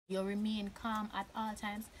You remain calm at all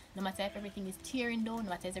times. No matter if everything is tearing down, no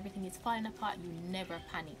matter if everything is falling apart, you never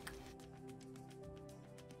panic.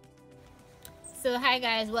 So hi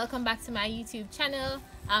guys, welcome back to my YouTube channel.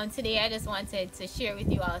 Today I just wanted to share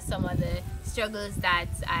with you all some of the struggles that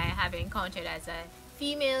I have encountered as a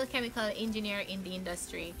female chemical engineer in the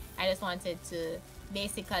industry. I just wanted to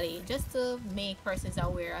basically just to make persons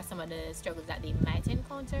aware of some of the struggles that they might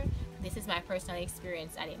encounter. This is my personal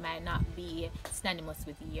experience and it might not be synonymous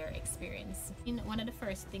with your experience. One of the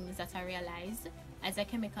first things that I realized as a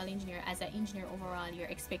chemical engineer, as an engineer overall, you're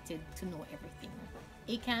expected to know everything.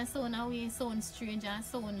 It can sound away, sound strange and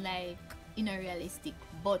sound like unrealistic,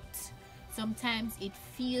 but sometimes it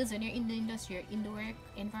feels, when you're in the industry, you're in the work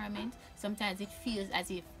environment, sometimes it feels as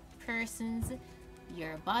if persons,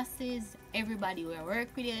 your bosses, everybody will work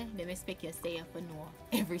with you, they expect you to stay up and know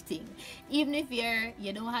everything. Even if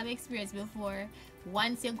you don't have experience before,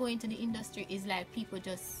 once you go into the industry, it's like people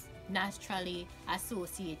just naturally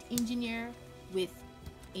associate engineer with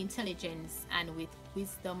intelligence and with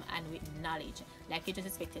wisdom and with knowledge. Like you just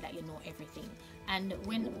expected that you know everything. And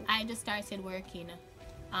when I just started working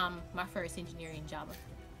my first engineering job,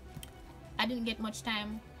 I didn't get much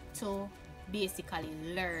time to basically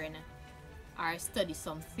learn or study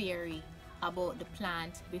some theory about the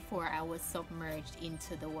plant before I was submerged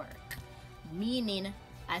into the work. Meaning,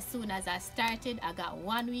 as soon as I started, I got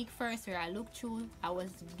 1 week first where I looked through, I was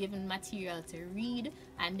given material to read,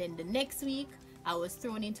 and then the next week I was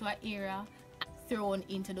thrown into an area, thrown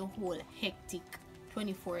into the whole hectic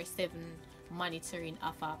 24/7 monitoring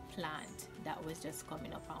of a plant that was just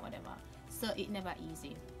coming up and whatever. So it never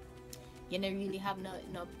easy. You don't really have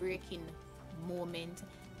no breaking moment.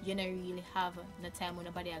 You don't really have no time when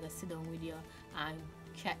nobody gonna sit down with you and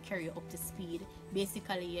carry you up to speed.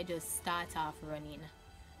 Basically, you just start off running.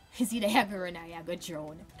 It's either you're gonna run or you're gonna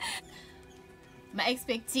drown. My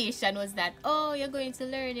expectation was that, oh, you're going to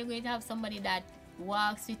learn, you're going to have somebody that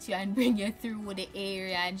walks with you and bring you through the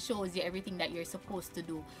area and shows you everything that you're supposed to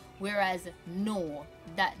do. Whereas no,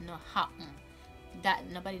 that no happen. That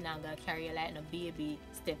nobody now gonna carry you like no baby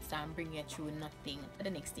steps and bring you through nothing. The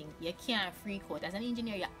next thing, you can't freak out. As an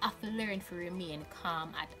engineer, you have to learn to remain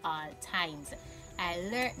calm at all times. I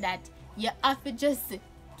learned that you have to just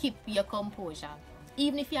keep your composure.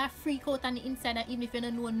 Even if you are freak out on the inside and even if you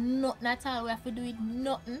don't know nothing at all, we have to do it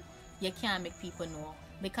nothing, you can't make people know.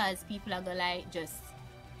 Because people are gonna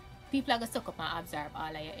people are gonna suck up and absorb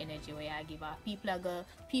all of your energy where you give off. People are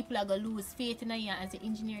gonna lose faith in you. As an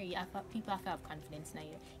engineer, people have to have confidence in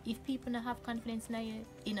you. If people don't have confidence in you,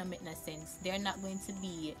 it don't make no sense. They're not going to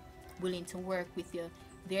be willing to work with you.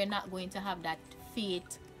 They're not going to have that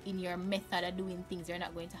faith in your method of doing things. They're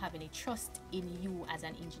not going to have any trust in you as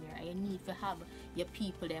an engineer. And you need to have your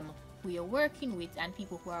people them who you're working with and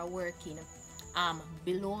people who are working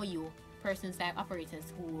below you, persons like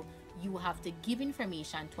operators who you have to give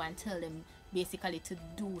information to and tell them basically to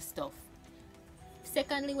do stuff.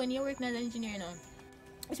 Secondly, when you're working as an engineer now,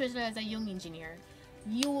 especially as a young engineer,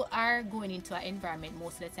 you are going into an environment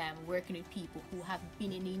most of the time working with people who have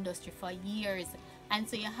been in the industry for years, and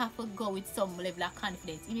so you have to go with some level of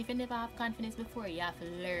confidence. Even if you never have confidence before, you have to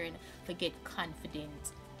learn to get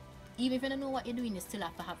confident. Even if you don't know what you're doing, you still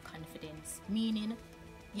have to have confidence. Meaning,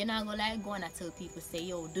 you're not gonna like go and tell people, say,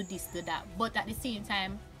 yo, do this, do that. But at the same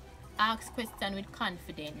time, ask questions with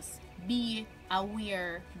confidence. Be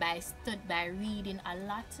aware by reading a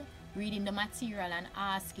lot, reading the material and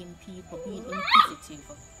asking people, being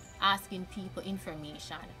inquisitive, asking people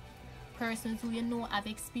information. Persons who you know have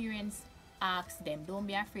experience, ask them. Don't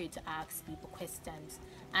be afraid to ask people questions.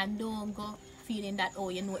 And don't go feeling that, oh,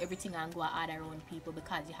 you know everything and go add around people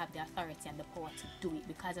because you have the authority and the power to do it.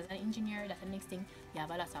 Because as an engineer, that's the next thing, you have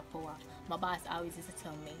a lot of power. My boss always used to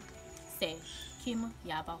tell me, say, Kim,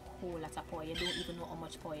 you have a whole lot of power. You don't even know how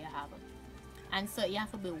much power you have. And so you have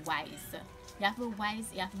to be wise. You have to be wise,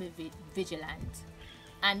 you have to be vigilant.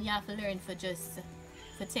 And you have to learn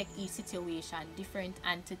to take each situation different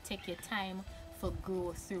and to take your time for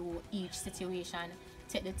go through each situation.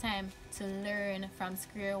 Take the time to learn from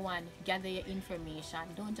square one, gather your information.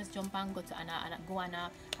 Don't just jump and go on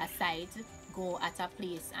a site, go at a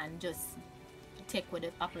place and just take what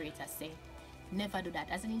the operator say. Never do that.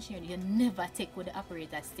 As an engineer, you never take what the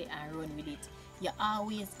operator say and run with it. You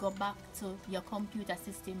always go back to your computer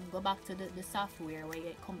system, go back to the software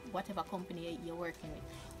where whatever company you're working with,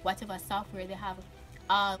 whatever software they have.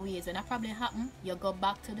 Always, when a problem happens, you go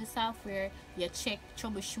back to the software, you check,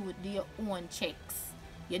 troubleshoot, do your own checks.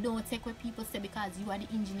 You don't take what people say because you are the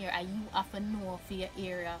engineer and you have to know for your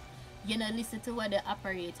area. You know, listen to what the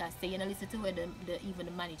operator say. You know, listen to what the even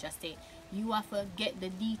the manager say. You have to get the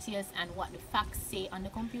details and what the facts say on the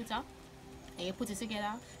computer, and you put it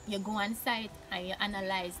together. You go on site and you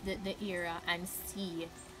analyze the area and see.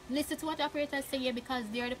 Listen to what the operators say here, because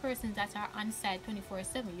they are the persons that are on site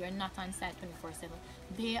 24/7. You're not on site 24/7.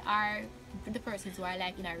 They are the persons who are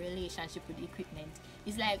like in a relationship with the equipment.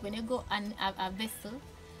 It's like when you go on a vessel,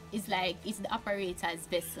 it's like it's the operator's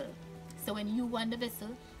vessel. So when you want the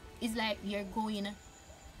vessel, it's like you're going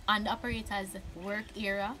on the operator's work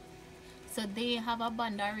area. So they have a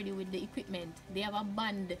bond already with the equipment. They have a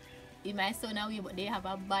bond. It might sound away, but they have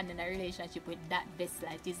a bond and a relationship with that vessel.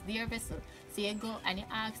 It is their vessel. So you go and you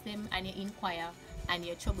ask them and you inquire and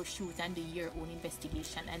you troubleshoot and do your own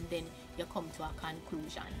investigation, and then you come to a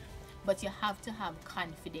conclusion. But you have to have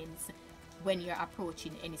confidence when you're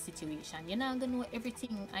approaching any situation. You're not gonna know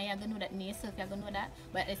everything, and you're gonna know that in yourself, you're gonna know that,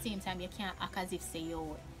 but at the same time you can't act as if say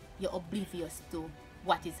you're oblivious to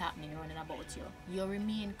what is happening around and about you. You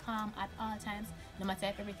remain calm at all times. No matter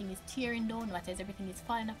if everything is tearing down, no matter if everything is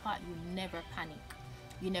falling apart, you never panic.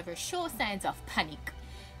 You never show signs of panic.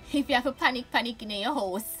 If you have a panic in your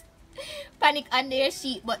house, panic under your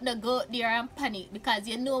sheet, but not go out there and panic, because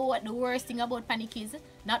you know what the worst thing about panic is?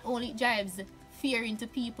 Not only it drives fear into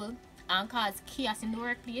people and cause chaos in the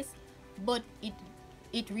workplace, but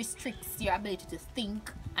it restricts your ability to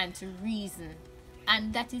think and to reason.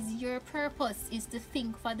 And that is your purpose, is to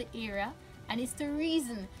think for the area, and is to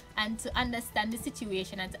reason and to understand the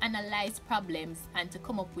situation and to analyze problems and to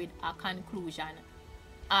come up with a conclusion,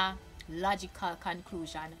 a logical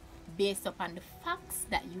conclusion based upon the facts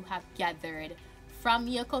that you have gathered from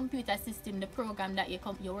your computer system, the program that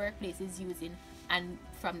your workplace is using, and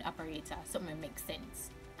from the operator. Something makes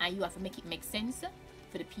sense, and you have to make it make sense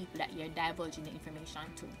for the people that you're divulging the information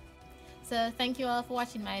to. So thank you all for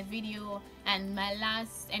watching my video, and my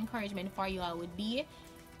last encouragement for you all would be,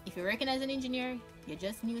 if you're working as an engineer, you're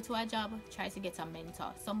just new to a job, try to get a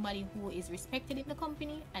mentor, somebody who is respected in the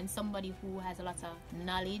company and somebody who has a lot of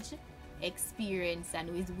knowledge, experience, and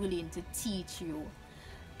who is willing to teach you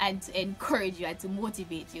and to encourage you and to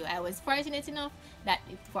motivate you. I was fortunate enough that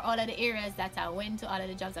for all of the areas that I went to, all of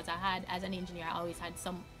the jobs that I had as an engineer, I always had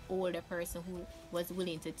some older person who was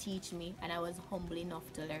willing to teach me, and I was humble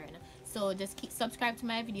enough to learn. So just subscribe to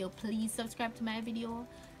my video. Please subscribe to my video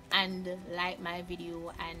and like my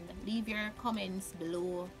video and leave your comments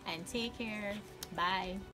below, and take care. Bye.